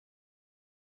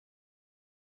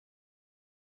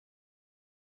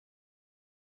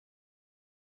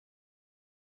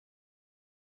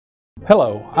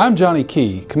Hello, I'm Johnny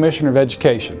Key, Commissioner of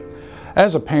Education.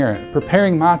 As a parent,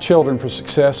 preparing my children for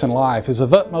success in life is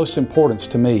of utmost importance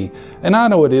to me, and I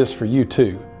know it is for you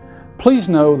too. Please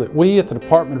know that we at the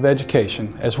Department of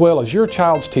Education, as well as your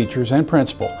child's teachers and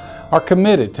principal, are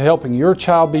committed to helping your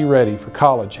child be ready for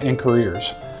college and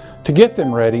careers. To get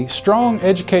them ready, strong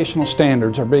educational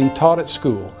standards are being taught at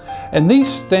school, and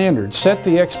these standards set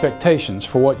the expectations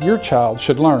for what your child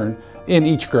should learn in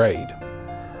each grade.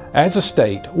 As a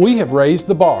state, we have raised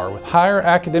the bar with higher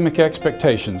academic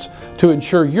expectations to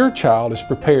ensure your child is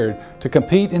prepared to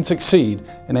compete and succeed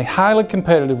in a highly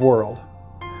competitive world.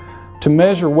 To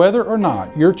measure whether or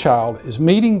not your child is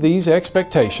meeting these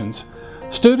expectations,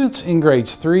 students in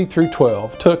grades 3 through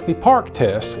 12 took the PARCC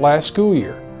test last school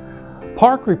year.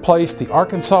 PARCC replaced the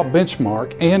Arkansas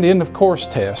benchmark and end-of-course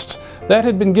tests that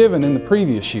had been given in the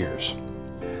previous years.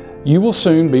 You will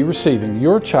soon be receiving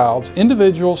your child's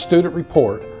individual student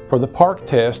report for the PARCC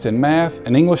test in Math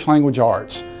and English Language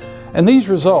Arts, and these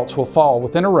results will fall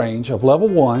within a range of Level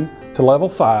 1 to Level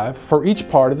 5 for each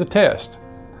part of the test.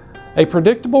 A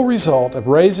predictable result of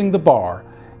raising the bar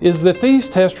is that these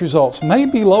test results may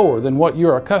be lower than what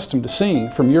you're accustomed to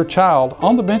seeing from your child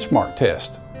on the benchmark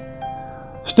test.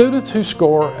 Students who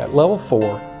score at Level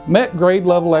 4 met grade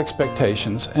level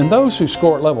expectations, and those who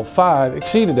score at Level 5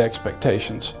 exceeded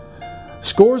expectations.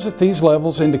 Scores at these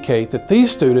levels indicate that these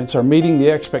students are meeting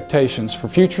the expectations for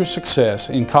future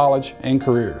success in college and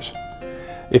careers.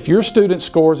 If your student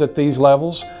scores at these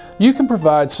levels, you can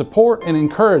provide support and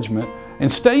encouragement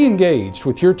and stay engaged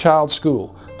with your child's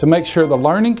school to make sure the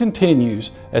learning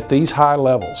continues at these high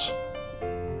levels.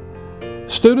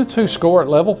 Students who score at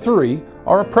Level 3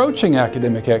 are approaching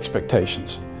academic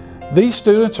expectations. These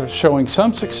students are showing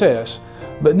some success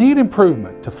but need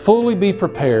improvement to fully be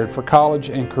prepared for college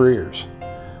and careers.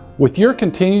 With your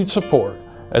continued support,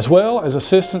 as well as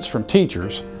assistance from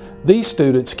teachers, these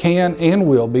students can and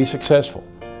will be successful.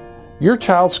 Your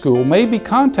child's school may be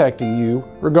contacting you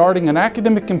regarding an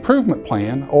academic improvement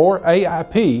plan, or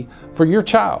AIP, for your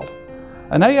child.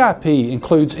 An AIP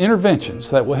includes interventions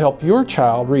that will help your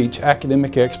child reach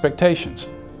academic expectations.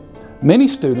 Many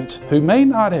students who may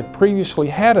not have previously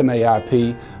had an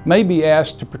AIP may be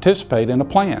asked to participate in a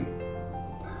plan.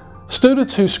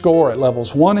 Students who score at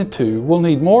Levels 1 and 2 will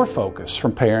need more focus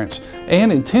from parents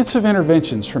and intensive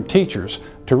interventions from teachers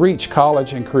to reach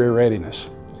college and career readiness.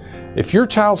 If your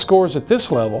child scores at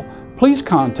this level, please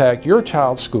contact your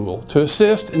child's school to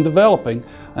assist in developing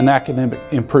an academic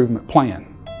improvement plan.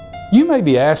 You may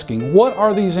be asking, what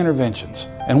are these interventions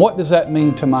and what does that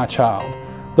mean to my child?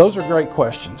 Those are great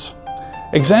questions.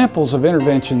 Examples of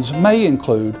interventions may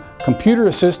include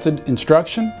computer-assisted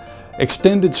instruction,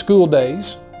 extended school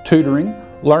days, tutoring,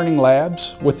 learning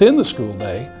labs within the school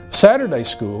day, Saturday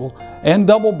school, and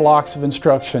double blocks of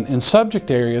instruction in subject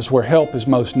areas where help is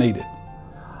most needed.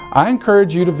 I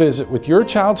encourage you to visit with your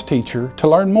child's teacher to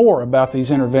learn more about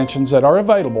these interventions that are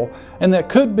available and that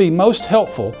could be most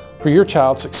helpful for your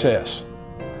child's success.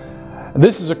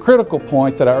 This is a critical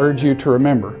point that I urge you to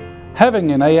remember.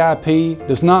 Having an AIP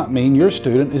does not mean your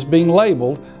student is being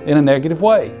labeled in a negative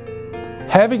way.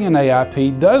 Having an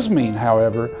AIP does mean,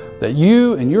 however, that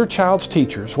you and your child's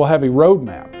teachers will have a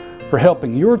roadmap for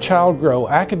helping your child grow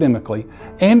academically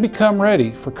and become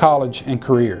ready for college and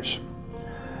careers.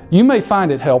 You may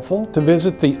find it helpful to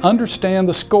visit the Understand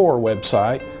the Score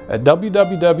website at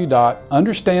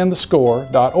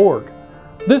www.understandthescore.org.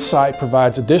 This site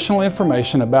provides additional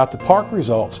information about the PARCC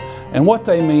results and what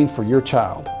they mean for your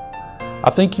child. I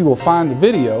think you will find the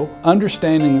video,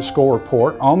 Understanding the Score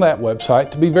Report, on that website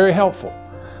to be very helpful.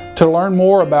 To learn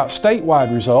more about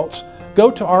statewide results, go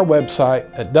to our website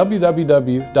at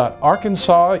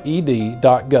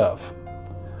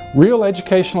www.arkansased.gov. Real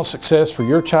educational success for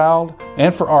your child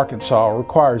and for Arkansas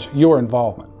requires your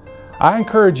involvement. I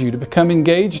encourage you to become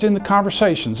engaged in the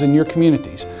conversations in your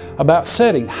communities about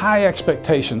setting high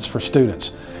expectations for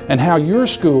students and how your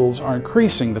schools are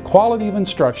increasing the quality of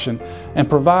instruction and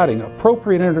providing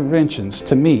appropriate interventions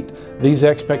to meet these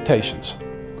expectations.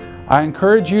 I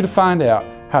encourage you to find out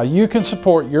how you can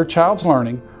support your child's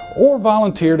learning or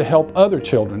volunteer to help other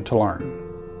children to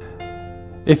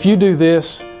learn. If you do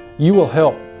this, you will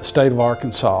help the state of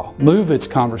Arkansas move its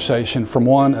conversation from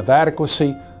one of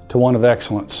adequacy to one of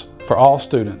excellence for all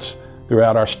students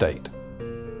throughout our state.